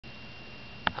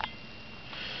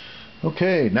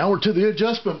Okay, now we're to the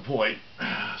adjustment point.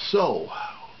 So,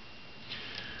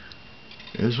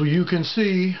 as you can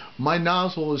see, my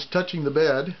nozzle is touching the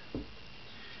bed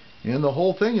and the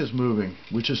whole thing is moving,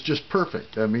 which is just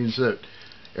perfect. That means that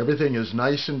everything is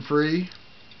nice and free.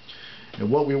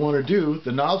 And what we want to do,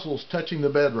 the nozzle is touching the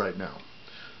bed right now.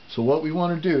 So what we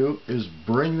want to do is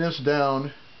bring this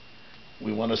down.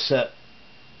 We want to set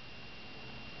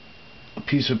a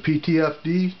piece of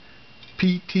PTFE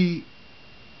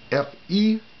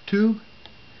tube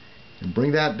and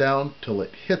bring that down till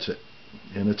it hits it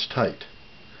and it's tight.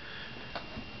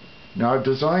 Now I've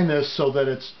designed this so that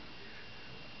it's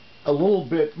a little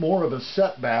bit more of a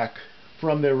setback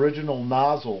from the original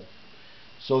nozzle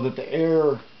so that the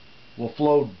air will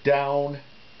flow down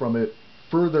from a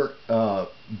further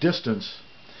distance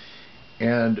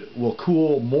and will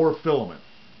cool more filament,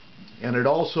 and it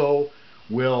also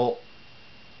will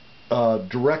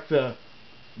direct the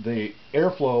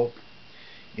airflow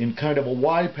in kind of a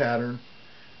Y pattern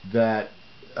that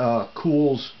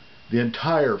cools the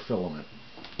entire filament.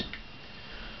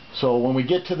 So when we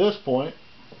get to this point,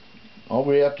 all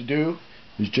we have to do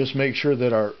is just make sure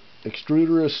that our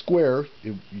extruder is square.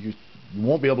 You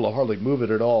won't be able to hardly move it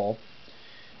at all,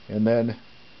 and then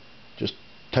just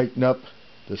tighten up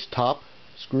this top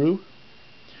screw.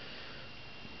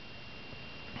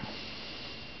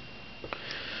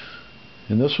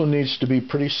 And this one needs to be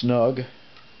pretty snug.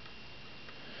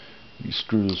 These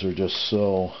screws are just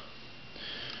so...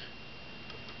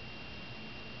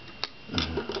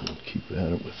 I'll keep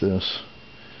at it with this.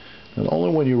 And the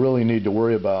only one you really need to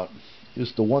worry about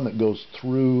is the one that goes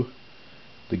through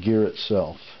the gear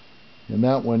itself. And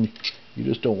that one you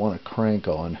just don't want to crank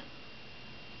on.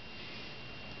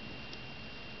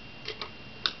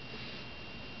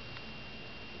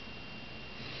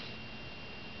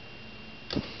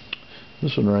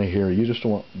 This one right here, you just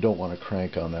don't want to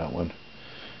crank on that one.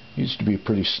 It needs to be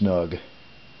pretty snug.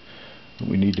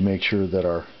 We need to make sure that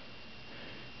our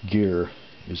gear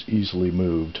is easily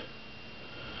moved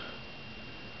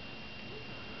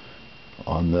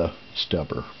on the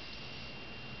stepper.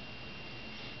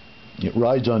 It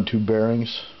rides on two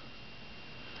bearings,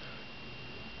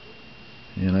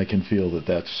 and I can feel that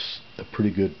that's a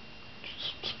pretty good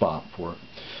spot for it.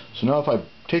 So now if I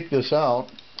take this out,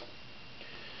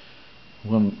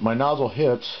 when my nozzle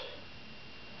hits,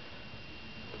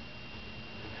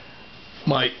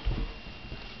 my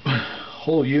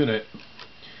whole unit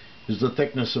is the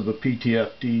thickness of a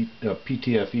PTFE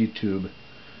tube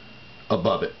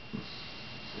above it.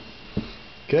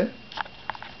 Okay?